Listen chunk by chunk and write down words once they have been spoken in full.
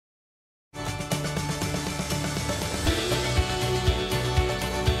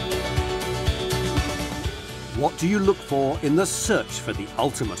What do you look for in the search for the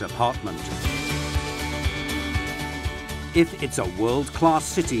ultimate apartment? If it's a world-class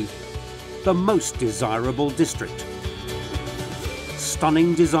city, the most desirable district,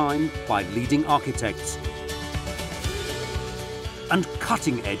 stunning design by leading architects, and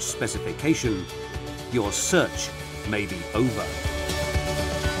cutting-edge specification, your search may be over.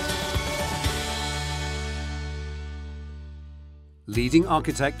 Leading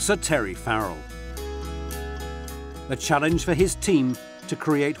architect Sir Terry Farrell. A challenge for his team to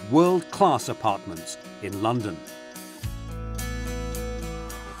create world-class apartments in London.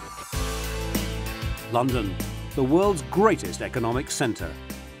 London, the world's greatest economic centre,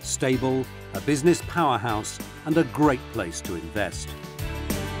 stable, a business powerhouse and a great place to invest.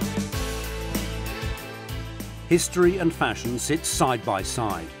 History and fashion sit side by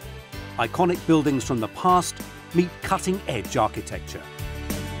side. Iconic buildings from the past meet cutting-edge architecture.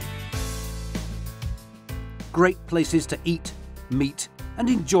 Great places to eat, meet and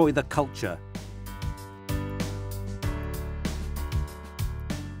enjoy the culture.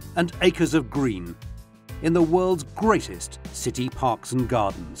 And acres of green in the world's greatest city parks and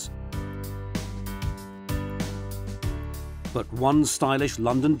gardens. But one stylish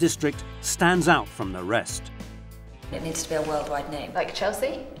London district stands out from the rest. It needs to be a worldwide name. Like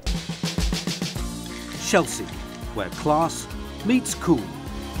Chelsea? Chelsea, where class meets cool.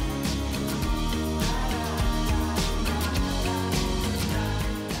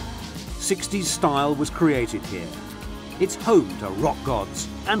 '60s style was created here. It's home to rock gods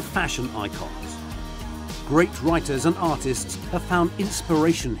and fashion icons. Great writers and artists have found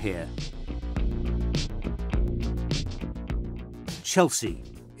inspiration here. Chelsea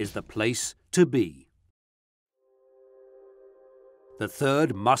is the place to be. The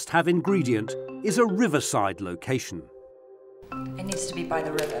third must-have ingredient is a riverside location. It needs to be by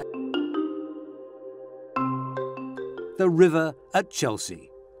the river. The river at Chelsea.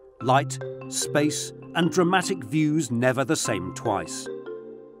 Light, space and dramatic views never the same twice.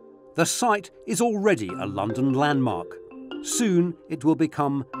 The site is already a London landmark. Soon it will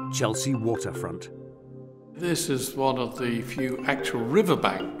become Chelsea Waterfront. This is one of the few actual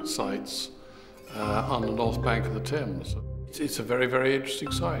riverbank sites on the north bank of the Thames. It's a very, very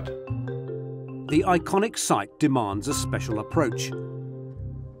interesting site. The iconic site demands a special approach.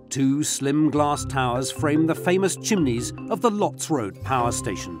 Two slim glass towers frame the famous chimneys of the Lots Road power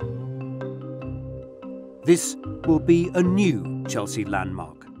station. This will be a new Chelsea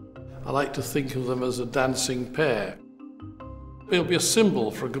landmark. I like to think of them as a dancing pair. It'll be a symbol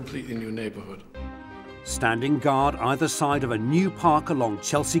for a completely new neighbourhood. Standing guard either side of a new park along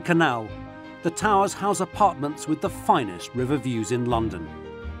Chelsea Canal, the towers house apartments with the finest river views in London.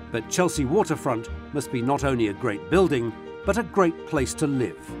 But Chelsea Waterfront must be not only a great building, but a great place to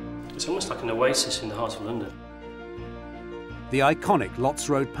live. It's almost like an oasis in the heart of London. The iconic Lots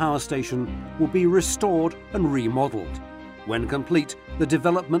Road power station will be restored and remodelled. When complete, the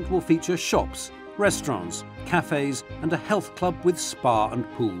development will feature shops, restaurants, cafes and a health club with spa and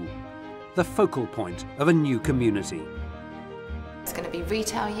pool. The focal point of a new community. There's going to be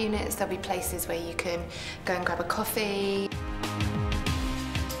retail units, there'll be places where you can go and grab a coffee.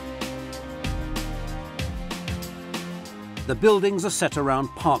 The buildings are set around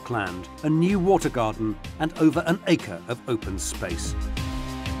parkland, a new water garden and over an acre of open space.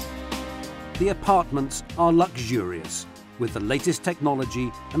 The apartments are luxurious, with the latest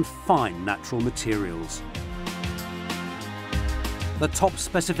technology and fine natural materials. The top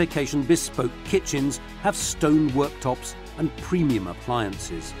specification bespoke kitchens have stone worktops and premium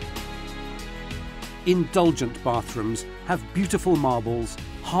appliances. Indulgent bathrooms have beautiful marbles,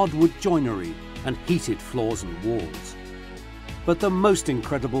 hardwood joinery and heated floors and walls. But the most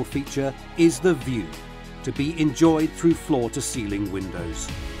incredible feature is the view, to be enjoyed through floor-to-ceiling windows.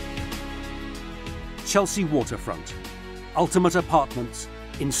 Chelsea Waterfront, ultimate apartments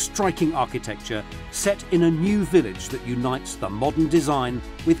in striking architecture set in a new village that unites the modern design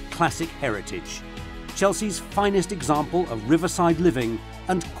with classic heritage. Chelsea's finest example of riverside living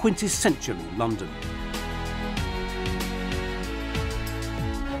and quintessentially London.